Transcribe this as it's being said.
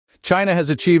China has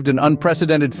achieved an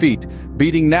unprecedented feat,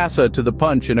 beating NASA to the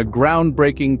punch in a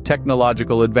groundbreaking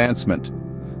technological advancement.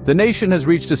 The nation has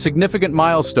reached a significant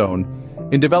milestone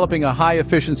in developing a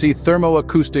high-efficiency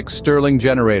thermoacoustic Stirling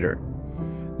generator.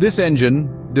 This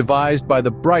engine, devised by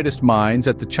the brightest minds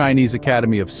at the Chinese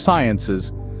Academy of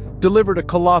Sciences, delivered a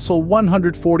colossal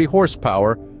 140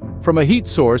 horsepower from a heat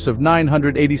source of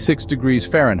 986 degrees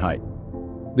Fahrenheit.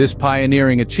 This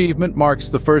pioneering achievement marks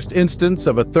the first instance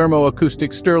of a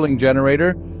thermoacoustic Stirling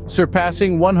generator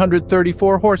surpassing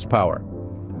 134 horsepower.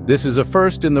 This is a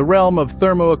first in the realm of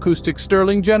thermoacoustic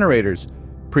Stirling generators,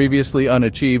 previously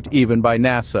unachieved even by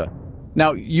NASA.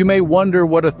 Now, you may wonder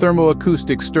what a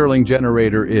thermoacoustic Stirling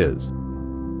generator is.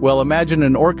 Well, imagine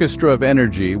an orchestra of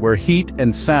energy where heat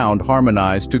and sound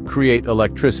harmonize to create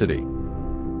electricity.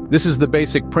 This is the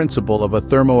basic principle of a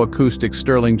thermoacoustic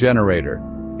Stirling generator.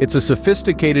 It's a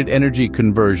sophisticated energy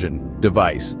conversion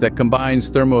device that combines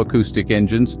thermoacoustic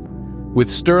engines with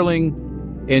Stirling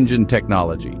engine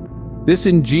technology. This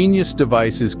ingenious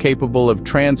device is capable of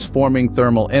transforming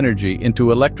thermal energy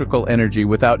into electrical energy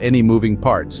without any moving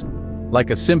parts, like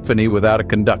a symphony without a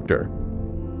conductor.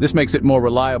 This makes it more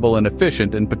reliable and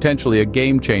efficient and potentially a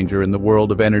game-changer in the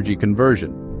world of energy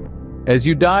conversion. As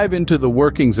you dive into the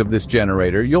workings of this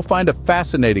generator, you'll find a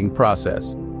fascinating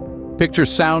process. Picture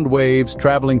sound waves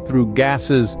traveling through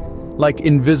gases like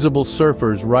invisible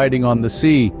surfers riding on the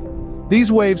sea.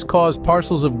 These waves cause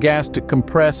parcels of gas to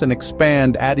compress and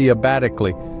expand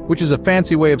adiabatically, which is a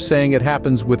fancy way of saying it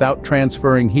happens without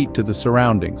transferring heat to the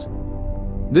surroundings.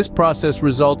 This process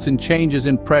results in changes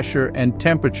in pressure and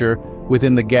temperature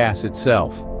within the gas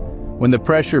itself. When the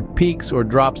pressure peaks or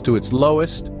drops to its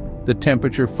lowest, the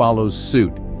temperature follows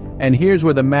suit. And here's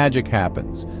where the magic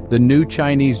happens. The new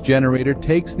Chinese generator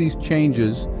takes these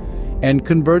changes and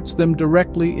converts them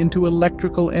directly into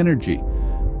electrical energy,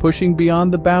 pushing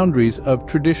beyond the boundaries of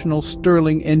traditional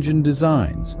Stirling engine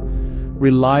designs.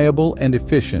 Reliable and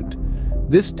efficient,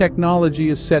 this technology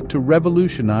is set to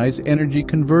revolutionize energy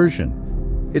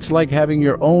conversion. It's like having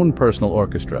your own personal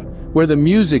orchestra, where the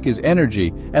music is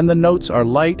energy and the notes are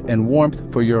light and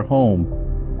warmth for your home.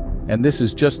 And this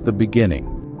is just the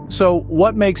beginning. So,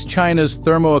 what makes China's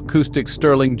thermoacoustic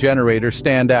Stirling generator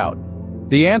stand out?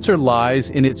 The answer lies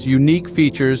in its unique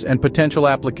features and potential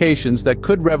applications that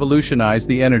could revolutionize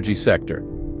the energy sector.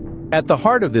 At the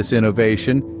heart of this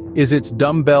innovation is its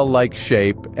dumbbell-like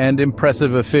shape and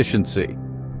impressive efficiency.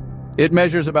 It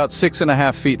measures about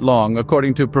 6.5 feet long,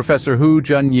 according to Professor Hu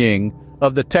Junying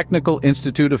of the Technical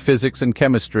Institute of Physics and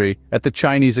Chemistry at the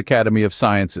Chinese Academy of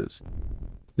Sciences.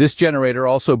 This generator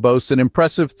also boasts an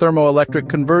impressive thermoelectric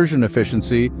conversion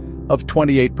efficiency of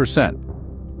 28%.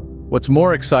 What's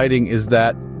more exciting is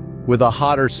that, with a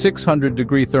hotter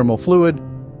 600-degree thermal fluid,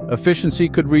 efficiency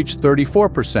could reach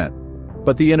 34%.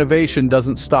 But the innovation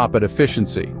doesn't stop at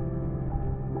efficiency.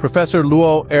 Professor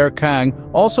Luo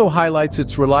Erkang also highlights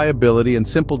its reliability and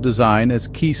simple design as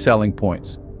key selling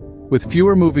points. With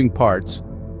fewer moving parts,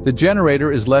 the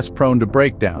generator is less prone to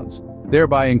breakdowns,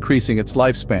 thereby increasing its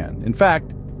lifespan. In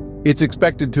fact, it's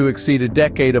expected to exceed a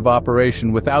decade of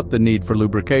operation without the need for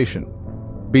lubrication.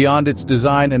 Beyond its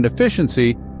design and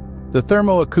efficiency, the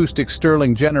thermoacoustic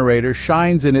Stirling generator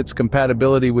shines in its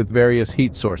compatibility with various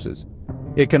heat sources.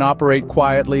 It can operate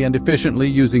quietly and efficiently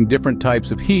using different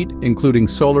types of heat, including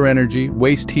solar energy,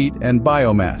 waste heat, and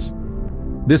biomass.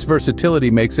 This versatility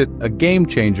makes it a game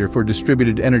changer for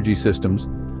distributed energy systems,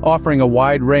 offering a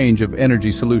wide range of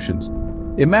energy solutions.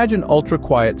 Imagine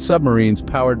ultra-quiet submarines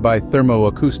powered by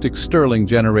thermoacoustic Stirling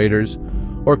generators,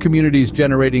 or communities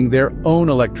generating their own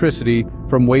electricity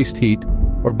from waste heat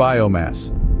or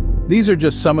biomass. These are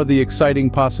just some of the exciting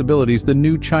possibilities the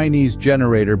new Chinese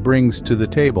generator brings to the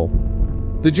table.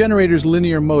 The generator's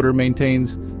linear motor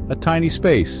maintains a tiny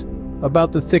space,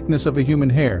 about the thickness of a human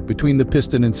hair, between the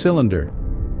piston and cylinder.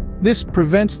 This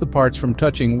prevents the parts from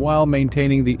touching while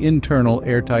maintaining the internal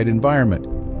airtight environment.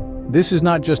 This is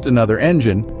not just another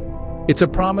engine, it's a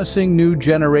promising new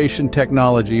generation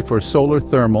technology for solar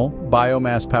thermal,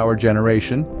 biomass power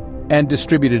generation, and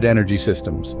distributed energy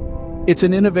systems. It's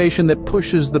an innovation that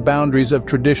pushes the boundaries of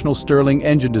traditional Stirling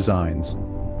engine designs,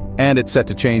 and it's set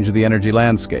to change the energy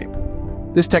landscape.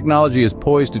 This technology is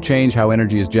poised to change how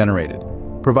energy is generated,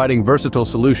 providing versatile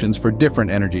solutions for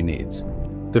different energy needs.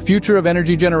 The future of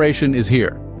energy generation is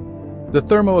here. The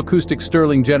thermoacoustic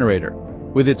Stirling generator,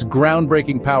 with its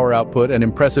groundbreaking power output and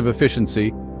impressive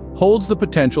efficiency, holds the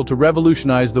potential to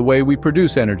revolutionize the way we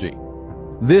produce energy.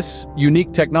 This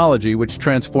unique technology, which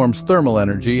transforms thermal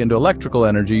energy into electrical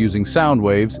energy using sound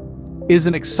waves, is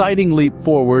an exciting leap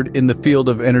forward in the field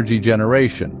of energy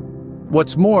generation.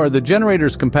 What's more, the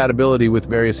generator's compatibility with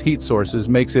various heat sources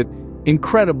makes it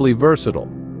incredibly versatile.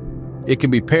 It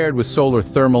can be paired with solar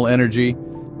thermal energy,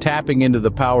 tapping into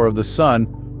the power of the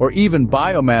sun, or even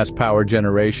biomass power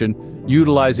generation,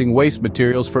 utilizing waste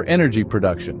materials for energy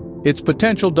production. Its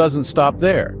potential doesn't stop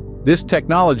there. This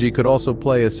technology could also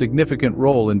play a significant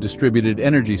role in distributed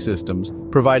energy systems,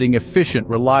 providing efficient,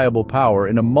 reliable power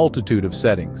in a multitude of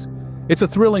settings. It's a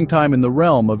thrilling time in the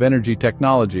realm of energy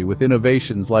technology, with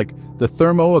innovations like the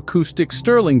thermoacoustic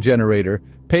Stirling generator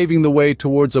paving the way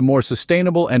towards a more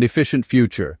sustainable and efficient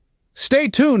future. Stay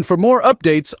tuned for more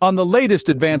updates on the latest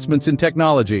advancements in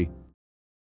technology.